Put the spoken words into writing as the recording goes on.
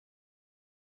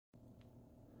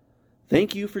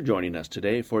Thank you for joining us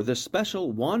today for this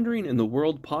special Wandering in the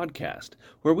World podcast,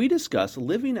 where we discuss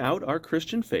living out our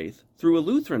Christian faith through a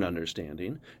Lutheran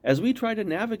understanding as we try to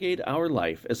navigate our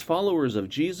life as followers of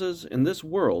Jesus in this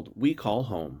world we call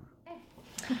home.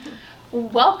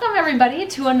 Welcome everybody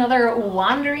to another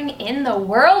Wandering in the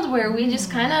World, where we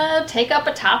just kind of take up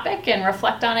a topic and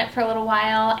reflect on it for a little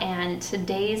while. And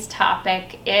today's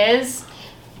topic is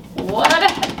what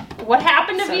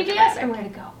happened to VBS, or where to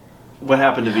go? What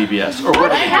happened to VBS? Or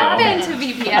what happened to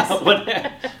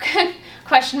VBS?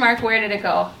 Question mark, where did it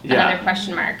go? Yeah. Another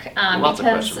question mark. Lots of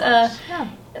question marks.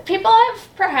 People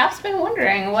have perhaps been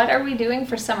wondering, what are we doing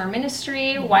for summer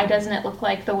ministry? Why doesn't it look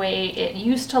like the way it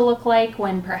used to look like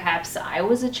when perhaps I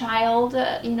was a child,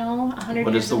 100 years ago?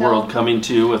 What is the world coming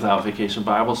to without Vacation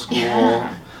Bible School?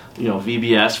 Yeah.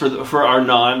 VBS, for our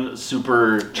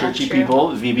non-super churchy people,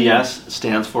 VBS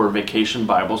stands for Vacation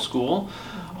Bible School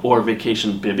or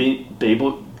Vacation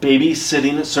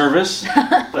Babysitting Service.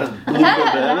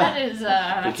 That is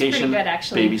that's Vacation pretty good,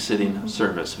 actually. Babysitting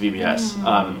Service, VBS.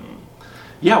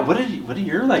 What are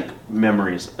your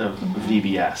memories of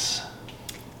VBS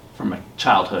from my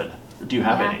childhood? Do you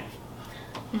have any?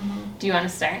 Do you want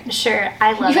to start? Sure,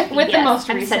 I love it. With the most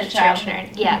I'm recent such a church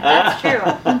nerd. Yeah, that's true.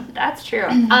 That's true.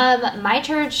 My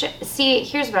church,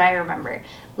 here's what I remember.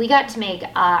 We got to make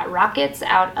rockets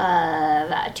out of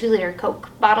 2-liter Coke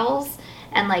bottles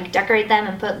and decorate them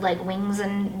and put wings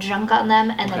and junk on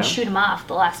them and then shoot them off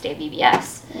the last day of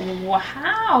VBS.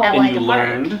 Wow. At, And you a park.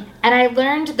 learned? And I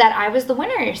learned that I was the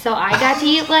winner, so I got to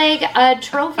eat a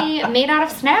trophy made out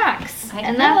of snacks.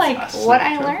 And that's what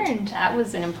I learned. That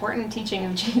was an important teaching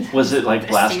of Jesus. Was it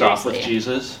Blast Off with Seriously.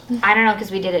 Jesus? I don't know,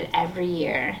 because we did it every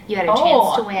year. You had a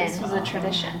chance to win. This was a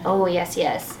tradition. Oh,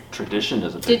 yes. Tradition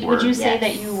is a big word. Would you say Yes.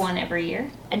 that you won every year?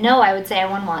 No, I would say I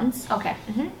won once. Okay.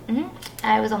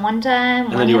 I was a one-time.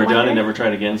 And then you were done and never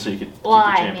tried again, so you could keep Well, the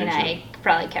I mean, championship. I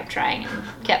probably kept trying and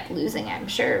kept losing, I'm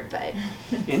sure, but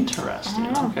Interesting.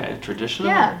 I don't know. Okay, traditional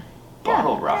Yeah.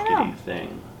 bottle Yeah, I don't rockety know.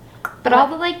 thing. but all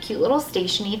the cute little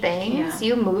station-y things. Yeah.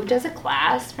 You moved as a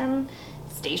class from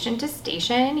station to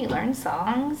station. You learned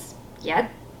songs. You had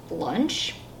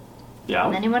lunch, Yeah.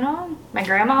 and then you went home. My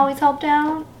grandma always helped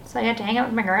out, so I got to hang out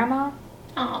with my grandma.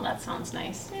 Oh, that sounds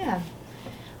nice. Yeah.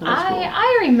 That's cool.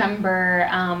 I remember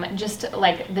just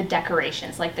the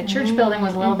decorations. The church building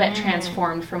was a little bit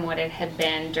transformed from what it had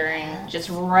been during just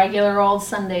regular old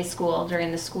Sunday school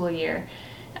during the school year,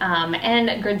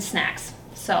 and good snacks.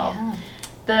 So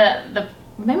the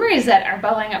memories that are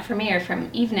bubbling up for me are from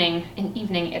an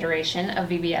evening iteration of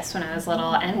VBS when I was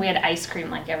little, and we had ice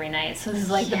cream every night. So this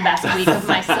is the best week of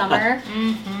my summer.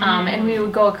 And we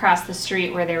would go across the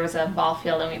street where there was a ball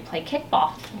field and we'd play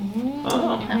kickball.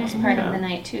 Oh, That was part of the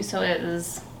night too, so it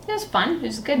was fun. It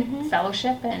was a good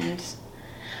fellowship, and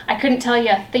I couldn't tell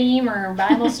you a theme or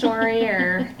Bible story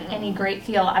or any great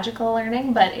theological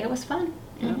learning, but it was fun.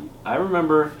 Yeah. I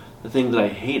remember the thing that I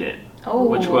hated, Oh.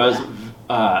 which was,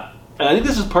 and I think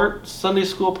this is part Sunday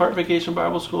school, part Vacation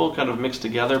Bible School, kind of mixed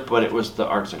together, but it was the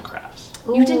arts and crafts.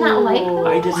 You did not like them?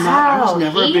 I did not. I was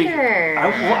never a big. hater.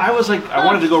 I was I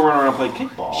wanted to go run around and play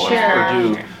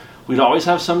kickball. Sure. We'd always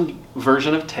have some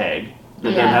version of tag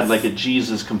that then had Yes. a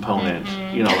Jesus component,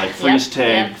 freeze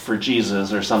tag for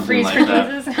Jesus or something Freeze like for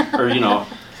that. Jesus. Or,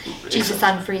 Jesus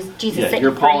on freeze. Jesus yeah, set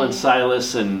you're you Paul free. and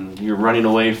Silas and you're running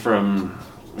away from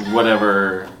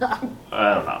whatever,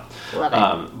 I don't know.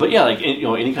 Love it. But yeah,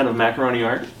 any kind of macaroni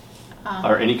art.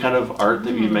 Or any kind of art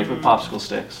that you make with popsicle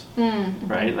sticks,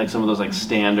 right? Some of those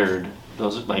standard,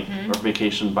 those or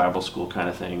Vacation Bible School kind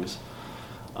of things.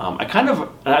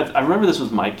 I remember this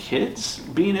with my kids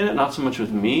being in it, not so much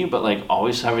with me, but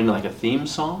always having a theme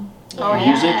song,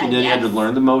 music, and then you had to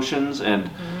learn the motions, and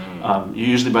you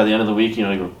usually by the end of the week, you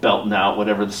were belting out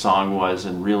whatever the song was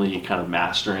and really kind of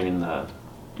mastering the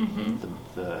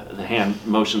hand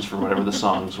motions for whatever the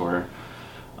songs were.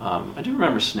 I do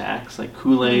remember snacks like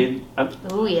Kool-Aid.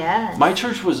 Oh, yeah. My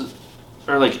church was,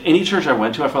 or any church I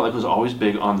went to, I felt was always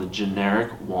big on the generic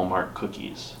Walmart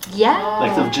cookies.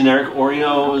 Yeah. The generic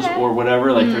Oreos or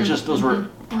whatever. They're just, those were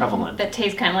prevalent. That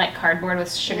tastes kind of like cardboard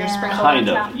with sugar sprinkled Kind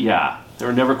on of, top. yeah. They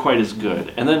were never quite as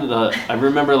good. And then I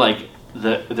remember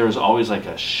there was always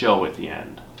a show at the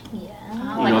end. Yeah.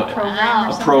 Oh, a program or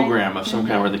A something? program of some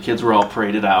kind where the kids were all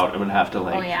paraded out and would have to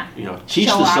teach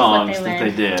Show the off what songs they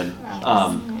that they learned.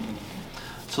 did.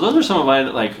 So those are some of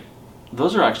my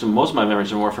those are actually most of my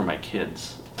memories are more from my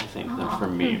kids, I think, than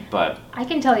from me. But I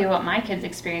can tell you what my kids'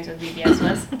 experience with VBS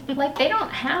was. They don't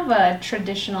have a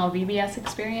traditional VBS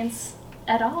experience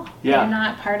at all. Yeah. They're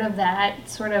not part of that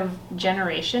sort of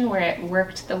generation where it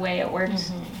worked the way it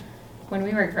worked when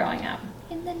we were growing up.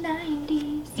 In the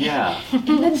 90s. Yeah.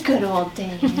 In the good old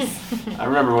days. I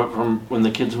remember from when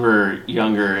the kids were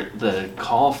younger, the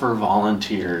call for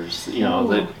volunteers,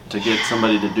 to get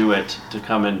somebody to do it, to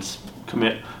come and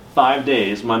commit 5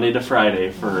 days, Monday to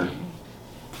Friday, for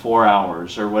 4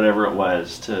 hours or whatever it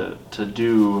was to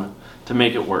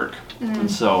make it work.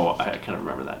 And so I kind of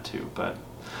remember that too. But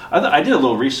I did a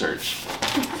little research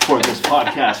for this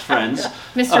podcast, friends.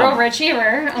 Mr.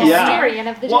 Overachiever. Historian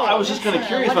of the day. Well, I was just kind of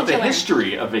curious about the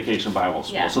history of Vacation Bible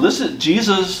School. Yeah. So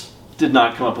Jesus did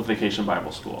not come up with Vacation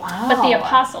Bible School. Wow. But the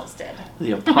apostles did.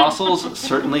 The apostles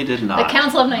certainly did not. The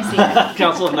Council of Nicaea.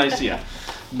 Council of Nicaea.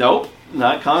 Nope,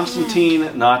 not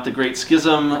Constantine, not the Great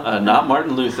Schism, not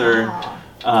Martin Luther.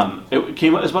 Wow.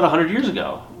 It was about 100 years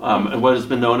ago. And what has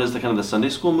been known as the Sunday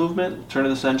school movement, turn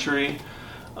of the century.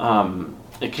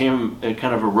 It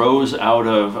kind of arose out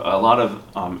of a lot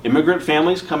of immigrant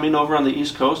families coming over on the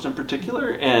East Coast in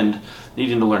particular, and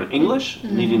needing to learn English,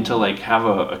 needing to have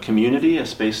a community, a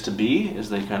space to be, as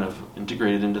they kind of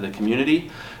integrated into the community.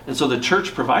 And so the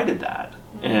church provided that.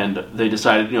 And they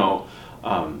decided,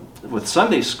 with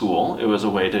Sunday school, it was a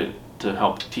way to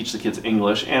help teach the kids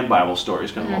English and Bible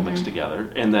stories, kind of all mixed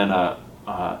together. And then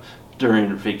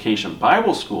during Vacation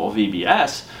Bible School,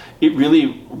 VBS, it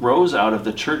really rose out of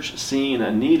the church seeing a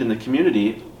need in the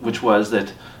community, which was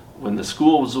that when the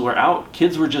schools were out,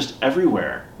 kids were just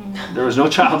everywhere. There was no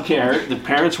child care. The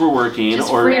parents were working. Just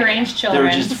free-range children. They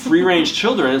were just free-range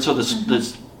children. And so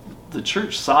the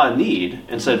church saw a need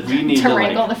and said, we need to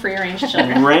wrangle the free-range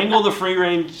children. Wrangle the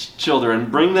free-range children,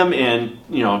 bring them in,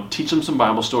 teach them some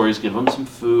Bible stories, give them some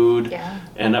food. Yeah.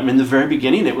 And in the very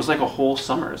beginning, it was like a whole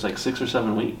summer. It's like 6 or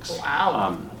 7 weeks.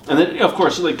 Wow. And then, of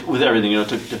course, with everything, it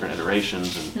took different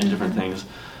iterations and different things.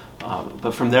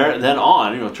 But from then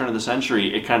on, turn of the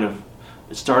century, it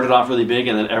started off really big,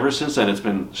 and then ever since then, it's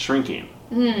been shrinking,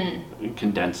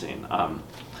 condensing.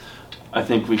 I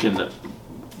think we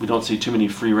don't see too many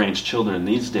free-range children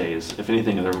these days. If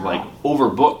anything, they're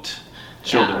overbooked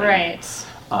children. Yeah, right.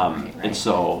 Right. And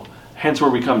so, hence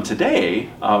where we come today,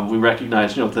 we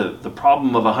recognize, the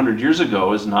problem of 100 years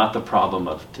ago is not the problem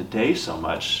of today so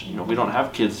much. We don't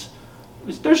have kids.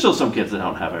 There's still some kids that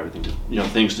don't have everything,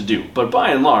 things to do. But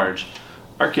by and large,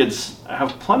 our kids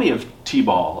have plenty of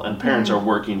t-ball, and parents are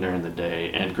working during the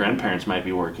day, and grandparents might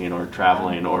be working or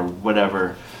traveling or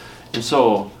whatever. And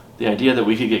so, the idea that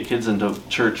we could get kids into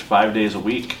church 5 days a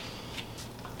week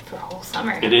For a whole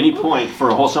summer. at any point for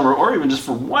a whole summer, or even just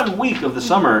for 1 week of the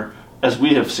summer, as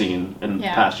we have seen in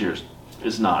past years,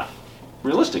 is not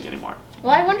realistic anymore.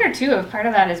 Well, I wonder too if part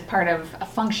of that is part of a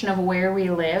function of where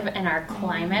we live and our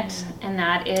climate, and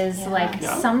that is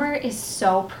summer is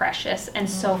so precious and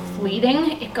so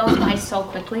fleeting. It goes by so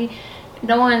quickly.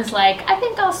 No one's like, I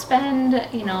think I'll spend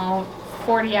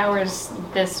 40 hours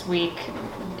this week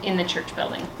in the church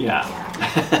building. Yeah.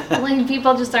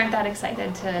 People just aren't that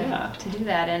excited to do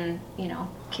that, and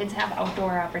kids have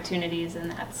outdoor opportunities,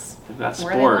 and that's They've got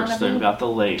where sports, they they've got the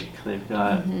lake, they've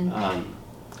got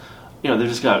they've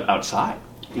just got outside,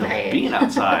 Right. being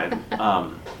outside.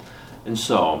 And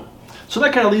so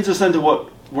that kind of leads us into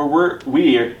where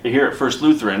we here at First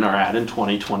Lutheran are at in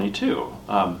 2022.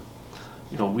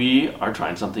 We are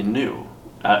trying something new.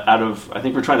 I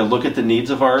think we're trying to look at the needs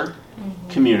of our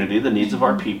community, the needs of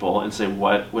our people, and say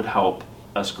what would help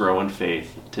us grow in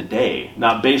faith today,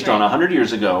 not based on 100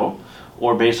 years ago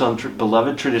or based on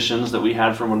beloved traditions that we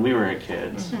had from when we were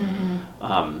kids.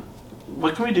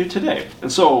 What can we do today?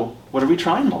 And so, what are we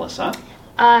trying, Melissa?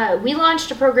 We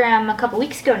launched a program a couple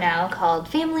weeks ago now called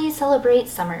Family Celebrate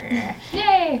Summer.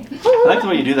 Yay! I like the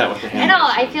way you do that with the I hand. know,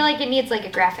 I feel like it needs like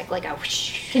a graphic, like a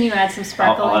whoosh. Can you add some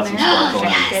sparkle I'll add in some there? sparkle in.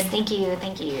 Yes,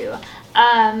 thank you.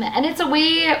 And it's a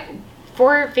way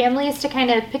for families to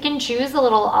kind of pick and choose a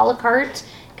little a la carte,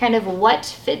 kind of what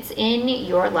fits in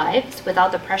your lives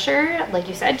without the pressure, like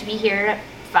you said, to be here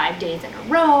 5 days in a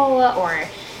row or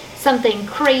something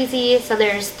crazy. So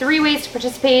there's 3 ways to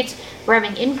participate. We're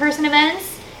having in-person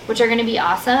events, which are going to be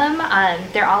awesome.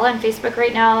 They're all on Facebook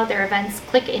right now. They're events.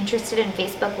 Click interested in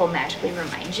Facebook will magically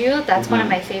remind you. That's one of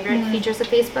my favorite features of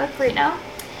Facebook right now.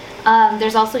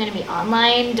 There's also going to be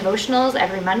online devotionals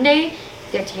every Monday.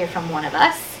 You get to hear from one of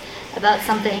us about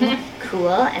something cool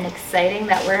and exciting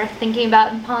that we're thinking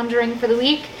about and pondering for the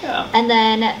week. Yeah. And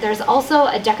then there's also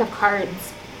a deck of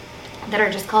cards that are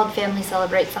just called Family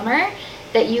Celebrate Summer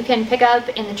that you can pick up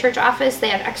in the church office. They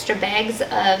have extra bags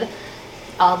of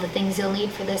all the things you'll need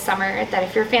for this summer, that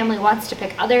if your family wants to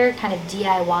pick other kind of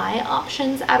DIY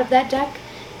options out of that deck,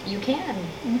 you can.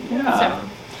 Yeah.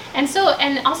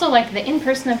 And also like the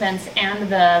in-person events and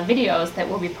the videos that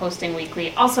we'll be posting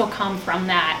weekly also come from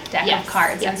that deck of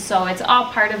cards. Yes. And so it's all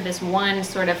part of this one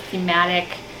sort of thematic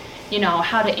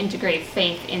how to integrate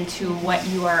faith into what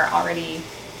you are already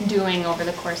doing over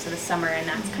the course of the summer. And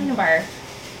that's kind of our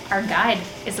guide,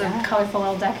 is a colorful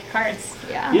little deck of cards.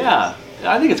 Yeah,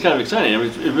 I think it's kind of exciting. I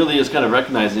mean, it really is kind of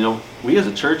recognizing, we as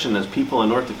a church and as people in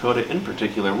North Dakota in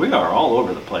particular, we are all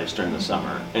over the place during the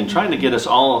summer, and trying to get us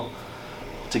all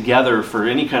together for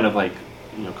any kind of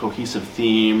cohesive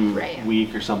theme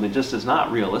week or something just is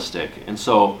not realistic. And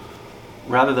so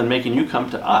rather than making you come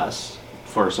to us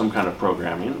for some kind of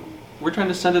programming, we're trying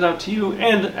to send it out to you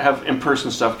and have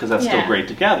in-person stuff, because that's still great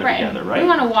to gather together, right? We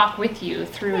want to walk with you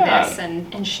through this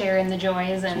and share in the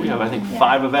joys. And so we have, I think,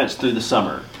 5 events through the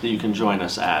summer that you can join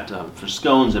us at. For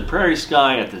scones at Prairie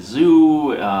Sky, at the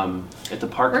zoo, at the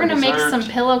park. We're going to make some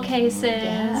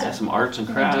pillowcases. Some arts and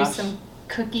crafts. Do some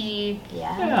cookie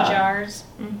jars.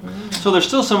 So there's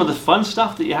still some of the fun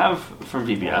stuff that you have from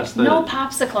VBS. No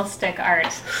popsicle stick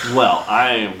art. Well,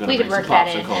 I am going to make some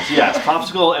popsicles. Yes,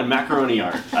 popsicle and macaroni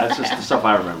art. That's just the stuff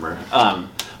I remember.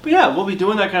 But yeah, we'll be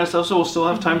doing that kind of stuff, so we'll still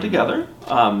have time together.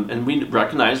 And we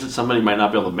recognize that somebody might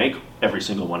not be able to make every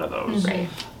single one of those. Right.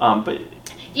 But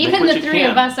even the 3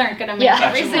 of us aren't going to make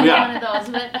every single one of those.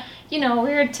 But,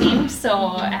 we're a team,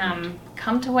 so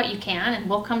come to what you can, and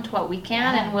we'll come to what we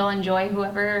can, and we'll enjoy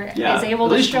whoever is able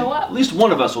to show up. At least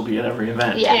one of us will be at every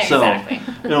event. Yeah, so exactly.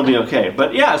 It'll be okay.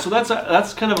 But yeah, so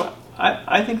that's kind of,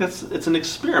 I think it's an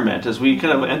experiment as we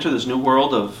kind of enter this new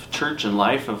world of church and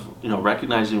life, of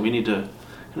recognizing we need to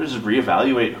kind of just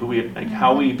reevaluate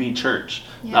how we be church.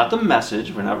 Not the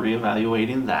message. We're not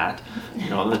reevaluating that.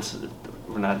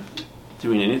 We're not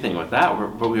doing anything with that.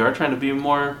 But we are trying to be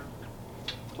more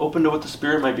open to what the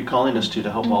Spirit might be calling us to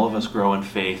help all of us grow in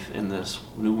faith in this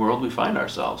new world we find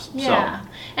ourselves. Yeah.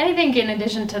 And I think in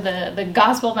addition to the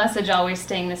gospel message always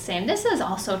staying the same, this is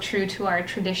also true to our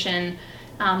tradition.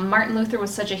 Martin Luther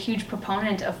was such a huge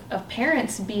proponent of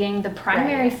parents being the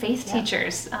primary faith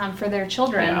teachers for their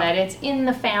children, that it's in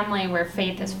the family where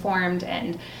faith is formed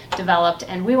and developed,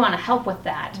 and we want to help with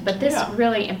that. But this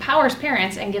really empowers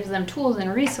parents and gives them tools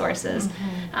and resources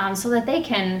so that they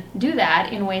can do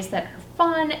that in ways that are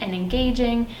fun and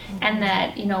engaging, and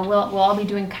that we'll all be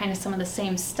doing kind of some of the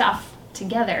same stuff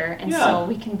together, and so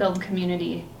we can build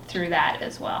community through that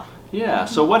as well. Yeah.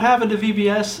 So what happened to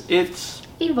VBS? It's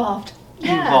evolved.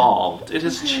 It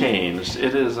has changed.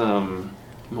 It is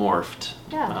morphed.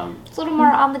 It's a little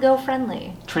more on-the-go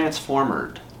friendly.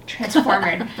 Transformed.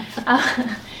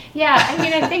 I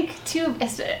mean, I think too,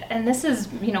 and this is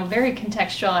very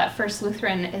contextual at First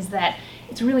Lutheran, is that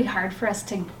it's really hard for us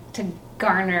to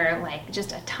garner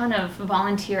just a ton of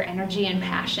volunteer energy and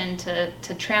passion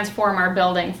to transform our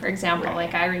building, for example.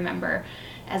 I remember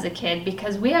as a kid,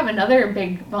 because we have another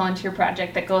big volunteer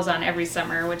project that goes on every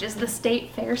summer, which is the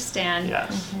state fair stand.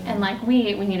 Yes. And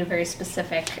we need a very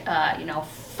specific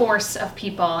force of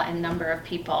people and number of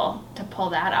people to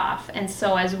pull that off. And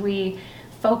so as we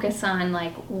focus on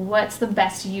what's the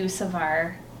best use of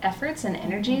our efforts and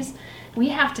energies, we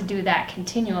have to do that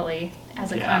continually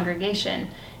as a congregation.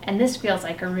 And this feels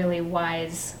like a really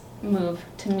wise move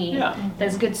to me.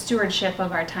 There's good stewardship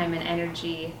of our time and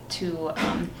energy to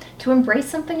embrace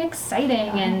something exciting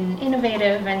and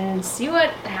innovative, and see what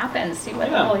happens, see what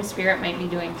the Holy Spirit might be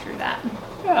doing through that.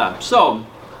 Yeah, so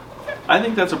I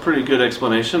think that's a pretty good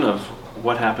explanation of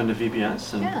what happened to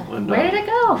VBS and where did it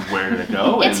go? Where did it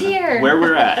go? It's and here. Where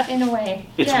we're at. In a way.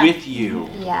 It's with you.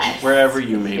 Wherever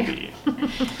you may be.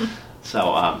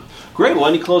 So, great. Well,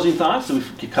 any closing thoughts? Did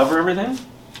we cover everything?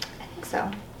 I think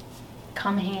so.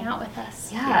 Come hang out with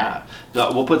us.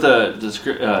 We'll put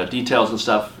the details and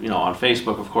stuff, on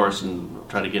Facebook, of course, and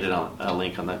try to get it on a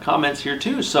link on the comments here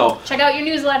too. So check out your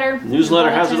newsletter. Newsletter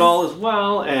has it all as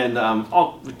well, and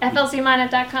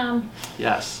flcminot.com.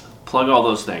 Yes. Plug all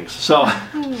those things. So,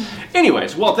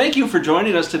 anyways, well, thank you for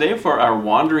joining us today for our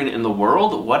Wandering in the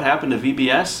World, What Happened to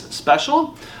VBS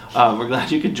special. We're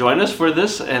glad you could join us for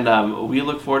this, and we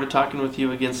look forward to talking with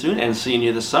you again soon and seeing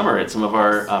you this summer at some of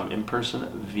our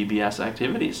in-person VBS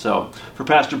activities. So, for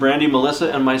Pastor Brandy,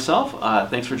 Melissa, and myself,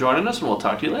 thanks for joining us, and we'll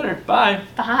talk to you later. Bye.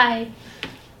 Bye.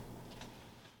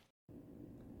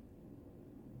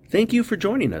 Thank you for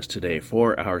joining us today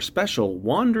for our special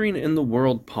Wandering in the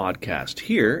World podcast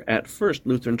here at First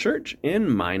Lutheran Church in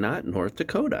Minot, North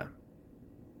Dakota.